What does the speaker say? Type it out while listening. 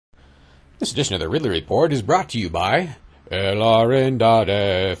This edition of the Ridley Report is brought to you by LRN.FM.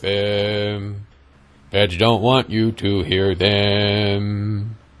 Feds don't want you to hear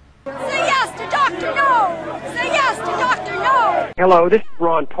them. Say yes to Dr. No! Say yes to Dr. No! Hello, this is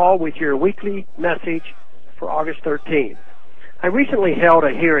Ron Paul with your weekly message for August 13th. I recently held a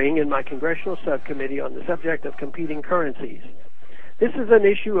hearing in my congressional subcommittee on the subject of competing currencies. This is an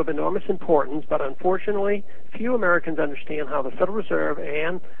issue of enormous importance, but unfortunately, few Americans understand how the Federal Reserve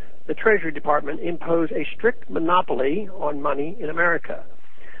and the Treasury Department impose a strict monopoly on money in America.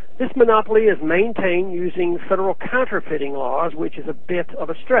 This monopoly is maintained using federal counterfeiting laws, which is a bit of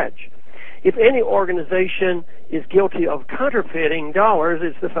a stretch. If any organization is guilty of counterfeiting dollars,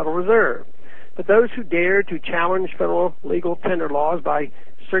 it's the Federal Reserve. But those who dare to challenge federal legal tender laws by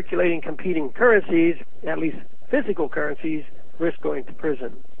circulating competing currencies, at least physical currencies, risk going to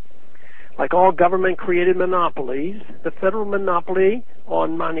prison. Like all government-created monopolies, the federal monopoly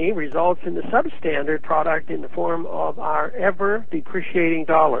on money results in the substandard product in the form of our ever-depreciating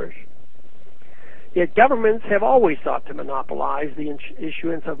dollars. Yet governments have always sought to monopolize the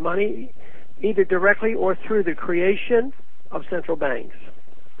issuance of money, either directly or through the creation of central banks.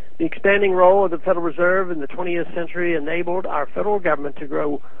 The expanding role of the Federal Reserve in the 20th century enabled our federal government to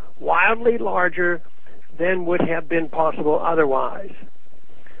grow wildly larger than would have been possible otherwise.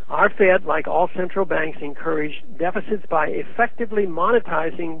 Our Fed, like all central banks, encouraged deficits by effectively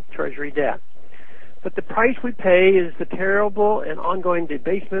monetizing Treasury debt. But the price we pay is the terrible and ongoing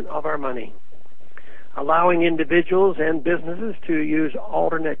debasement of our money. Allowing individuals and businesses to use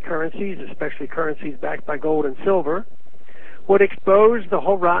alternate currencies, especially currencies backed by gold and silver, would expose the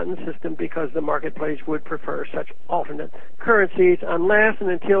whole rotten system because the marketplace would prefer such alternate currencies unless and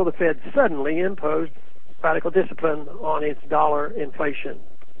until the Fed suddenly imposed radical discipline on its dollar inflation.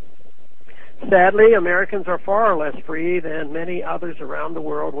 Sadly, Americans are far less free than many others around the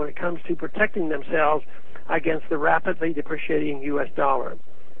world when it comes to protecting themselves against the rapidly depreciating U.S. dollar.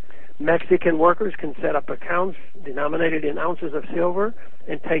 Mexican workers can set up accounts denominated in ounces of silver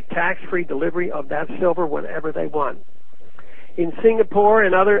and take tax-free delivery of that silver whenever they want. In Singapore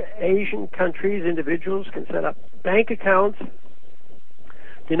and other Asian countries, individuals can set up bank accounts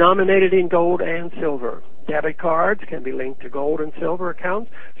denominated in gold and silver. Debit cards can be linked to gold and silver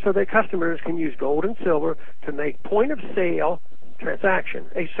accounts so that customers can use gold and silver to make point-of-sale transaction,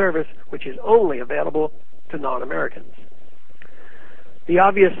 a service which is only available to non-Americans. The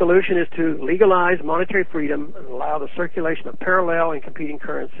obvious solution is to legalize monetary freedom and allow the circulation of parallel and competing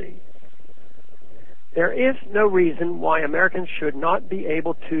currency. There is no reason why Americans should not be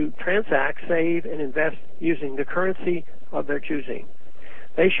able to transact, save, and invest using the currency of their choosing.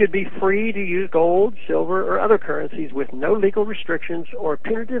 They should be free to use gold, silver, or other currencies with no legal restrictions or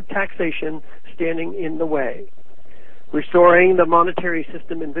punitive taxation standing in the way. Restoring the monetary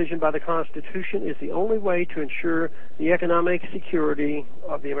system envisioned by the Constitution is the only way to ensure the economic security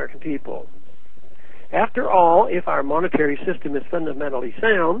of the American people. After all, if our monetary system is fundamentally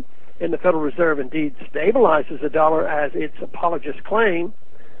sound, and the Federal Reserve indeed stabilizes the dollar as its apologists claim,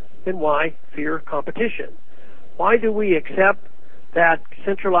 then why fear competition? Why do we accept that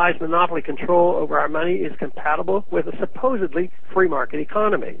centralized monopoly control over our money is compatible with a supposedly free market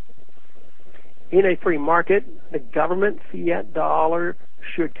economy? In a free market, the government fiat dollar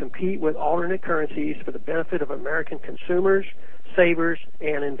should compete with alternate currencies for the benefit of American consumers, savers,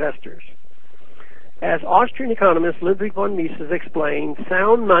 and investors. As Austrian economist Ludwig von Mises explained,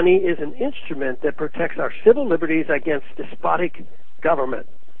 sound money is an instrument that protects our civil liberties against despotic government.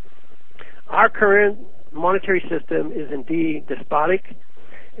 Our current monetary system is indeed despotic,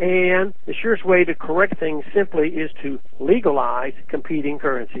 and the surest way to correct things simply is to legalize competing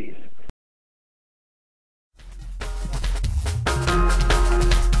currencies.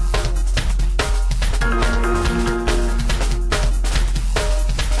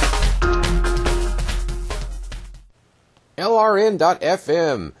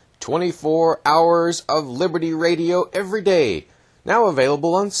 LRN.FM, 24 hours of Liberty Radio every day. Now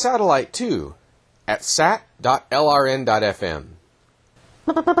available on satellite too, at sat.lrn.fm.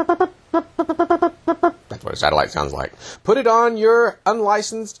 That's what a satellite sounds like. Put it on your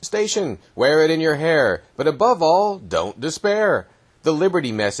unlicensed station. Wear it in your hair. But above all, don't despair. The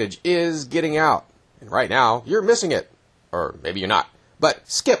Liberty message is getting out. And right now, you're missing it. Or maybe you're not. But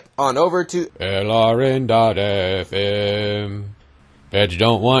skip on over to LRN.FM. Feds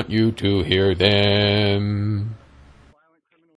don't want you to hear them.